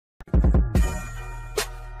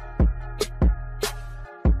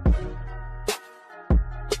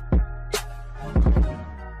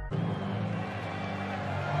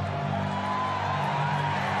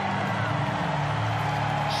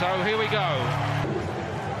So here we go.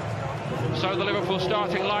 So the Liverpool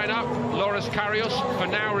starting lineup. Loris Karius for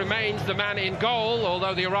now remains the man in goal,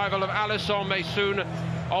 although the arrival of Alisson may soon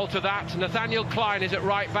alter that. Nathaniel Klein is at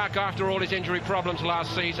right back after all his injury problems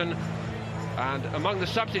last season. And among the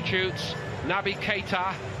substitutes, Naby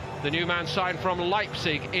Keita, the new man signed from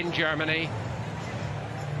Leipzig in Germany.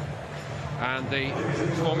 And the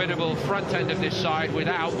formidable front end of this side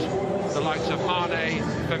without the likes of Mane,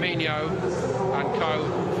 Firmino and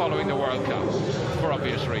co following the World Cup, for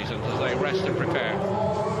obvious reasons, as they rest and prepare.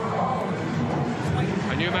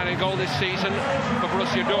 A new man in goal this season for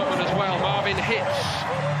Borussia Dortmund as well, Marvin Hitz,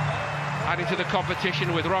 adding to the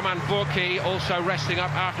competition with Roman Burki also resting up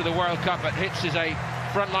after the World Cup, but Hitz is a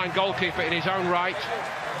frontline goalkeeper in his own right.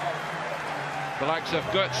 The likes of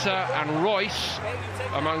Götze and Royce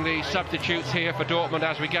among the substitutes here for Dortmund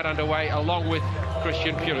as we get underway, along with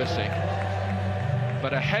Christian Pulisic.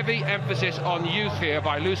 But a heavy emphasis on youth here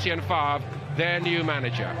by Lucien Favre, their new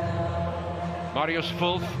manager. Marius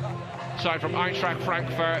Fulf, signed from Eintracht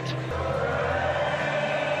Frankfurt.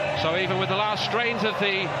 So even with the last strains of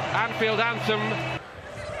the Anfield anthem,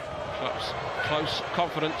 close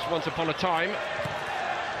confidence once upon a time.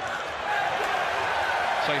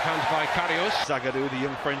 Safe hands by Karius. Zagadou, the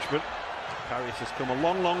young Frenchman. Karius has come a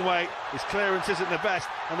long, long way. His clearance isn't the best,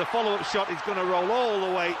 and the follow-up shot is going to roll all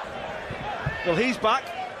the way. Well, he's back,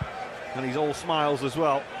 and he's all smiles as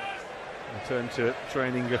well. Returned to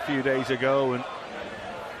training a few days ago, and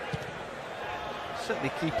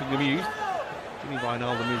certainly keeping amused. Jimmy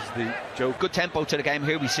Wijnaldum is the joke. Good tempo to the game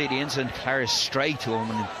here. We see the incident. Karius straight to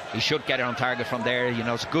him, and he should get it on target from there. You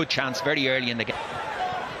know, it's a good chance very early in the game.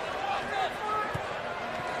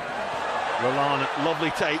 Roland, lovely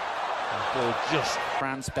take. Ball just.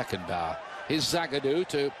 Franz Beckenbauer. Here's Zagadou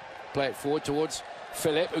to play it forward towards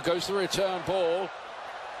Philip, who goes to the return ball.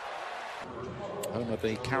 Home of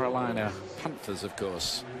the Carolina Panthers, of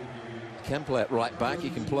course. He can play at right back. He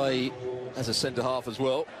can play as a centre-half as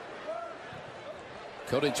well.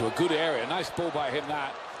 Got into a good area. Nice ball by him,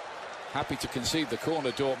 that. Happy to concede the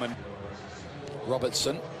corner, Dortmund.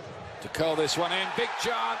 Robertson to curl this one in. Big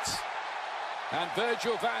chance. And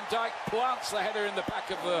Virgil van Dijk plants the header in the back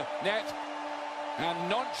of the net and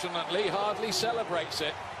nonchalantly hardly celebrates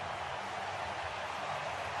it.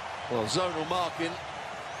 Well, zonal marking,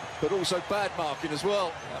 but also bad marking as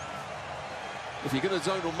well. If you're going to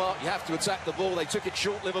zonal mark, you have to attack the ball. They took it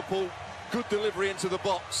short, Liverpool. Good delivery into the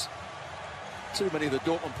box. Too many of the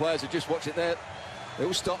Dortmund players who just watch it there. They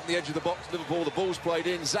all start on the edge of the box. Liverpool, the ball's played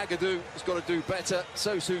in. Zagadou has got to do better.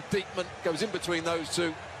 So-so Diekman goes in between those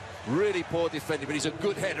two. Really poor defending, but he's a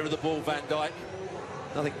good header of the ball, Van Dijk.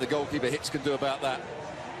 Nothing the goalkeeper Hitz can do about that.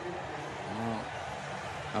 Well,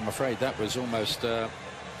 I'm afraid that was almost the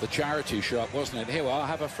charity shot, wasn't it? Here, I'll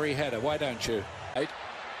have a free header. Why don't you?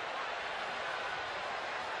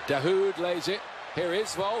 Dahoud lays it. Here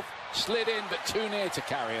is Wolf. Slid in, but too near to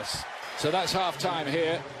Karius. So that's half-time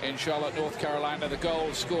here in Charlotte, North Carolina. The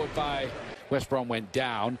goal scored by West Brom went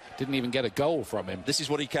down. Didn't even get a goal from him. This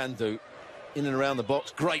is what he can do. In and around the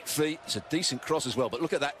box, great feet. It's a decent cross as well, but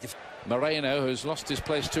look at that. Moreno, who's lost his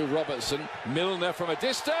place to Robertson. Milner from a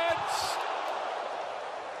distance.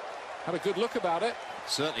 Had a good look about it.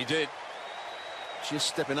 Certainly did. Just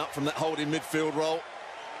stepping up from that holding midfield role.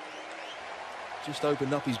 Just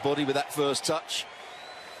opened up his body with that first touch.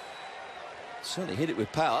 Certainly hit it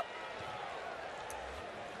with power.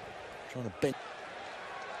 Trying to bend.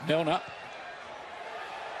 Milner.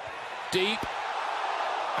 Deep.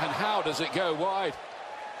 And how does it go wide?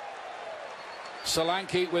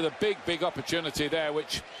 Solanke with a big opportunity there,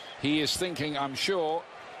 which he is thinking, I'm sure,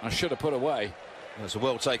 I should have put away. Well, it's a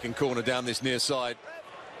well-taken corner down this near side.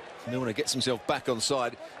 Milner gets himself back on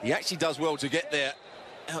side. He actually does well to get there,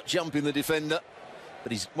 out-jumping the defender.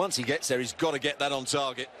 But once he gets there, he's got to get that on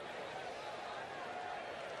target.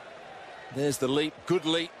 There's the leap, good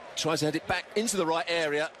leap. Tries to head it back into the right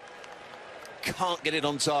area. Can't get it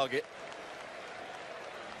on target.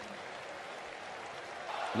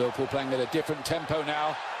 Liverpool playing at a different tempo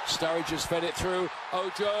now. Sturridge has fed it through.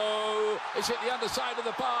 Ojo is hit the underside of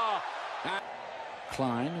the bar. And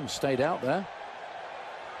Klein, who stayed out there.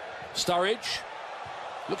 Sturridge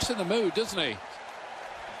looks in the mood, doesn't he?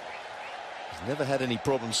 He's never had any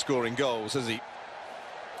problems scoring goals, has he?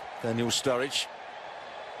 Daniel Sturridge.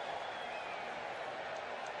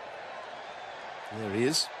 There he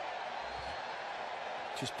is.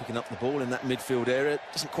 Just picking up the ball in that midfield area.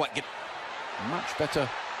 Doesn't quite get... Much better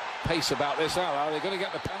pace about this, are they going to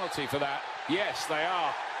get the penalty for that? Yes, they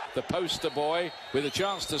are. The poster boy with a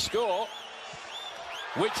chance to score,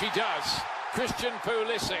 which he does. Christian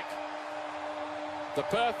Pulisic. The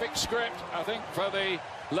perfect script, I think, for the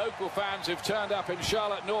local fans who've turned up in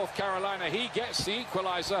Charlotte, North Carolina. He gets the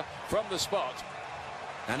equaliser from the spot.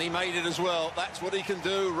 And he made it as well. That's what he can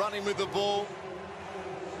do, running with the ball,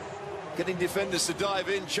 getting defenders to dive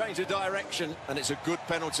in, change the direction, and it's a good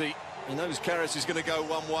penalty. He knows Karius is going to go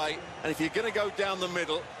one way, and if you're going to go down the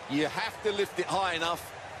middle, you have to lift it high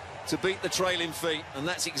enough to beat the trailing feet, and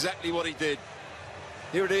that's exactly what he did.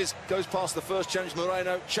 Here it is, goes past the first challenge,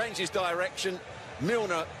 Moreno, changes direction.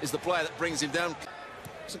 Milner is the player that brings him down.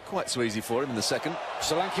 Wasn't quite so easy for him in the second.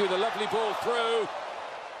 Solanke with a lovely ball through.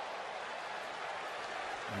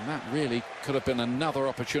 And that really could have been another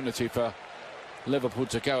opportunity for Liverpool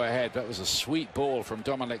to go ahead. That was a sweet ball from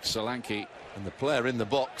Dominic Solanke. And the player in the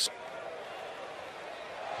box.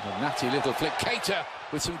 A natty little flick. Keita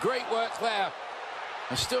with some great work there.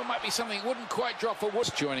 There still might be something wouldn't quite drop for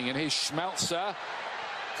Woods. Joining in his Schmelzer.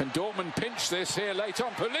 Can Dortmund pinch this here late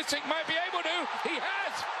on? Pulisic might be able to. He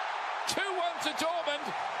has. 2-1 to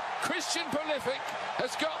Dortmund. Christian Pulisic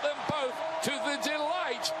has got them both to the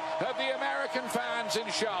delight of the American fans in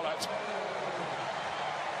Charlotte.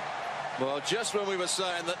 Well, just when we were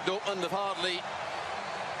saying that Dortmund have hardly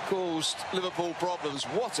caused Liverpool problems,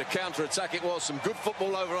 what a counter-attack it was. Some good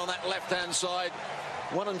football over on that left-hand side.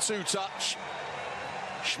 1 and 2 touch.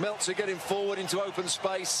 Schmelzer getting forward into open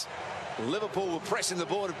space. Liverpool were pressing the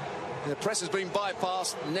board. The press has been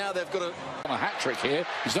bypassed. Now they've got a hat-trick here.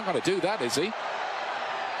 He's not going to do that, is he?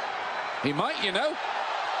 He might, you know.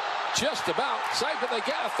 Just about. Safe, but they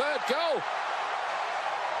get a third goal.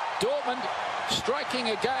 Dortmund striking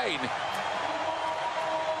again.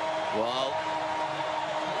 Well,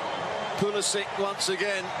 Pulisic once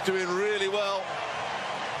again doing really well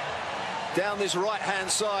down this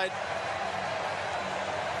right-hand side.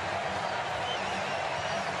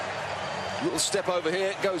 Little step over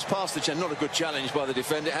here, goes past the challenge. Not a good challenge by the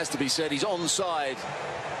defender, it has to be said. He's onside.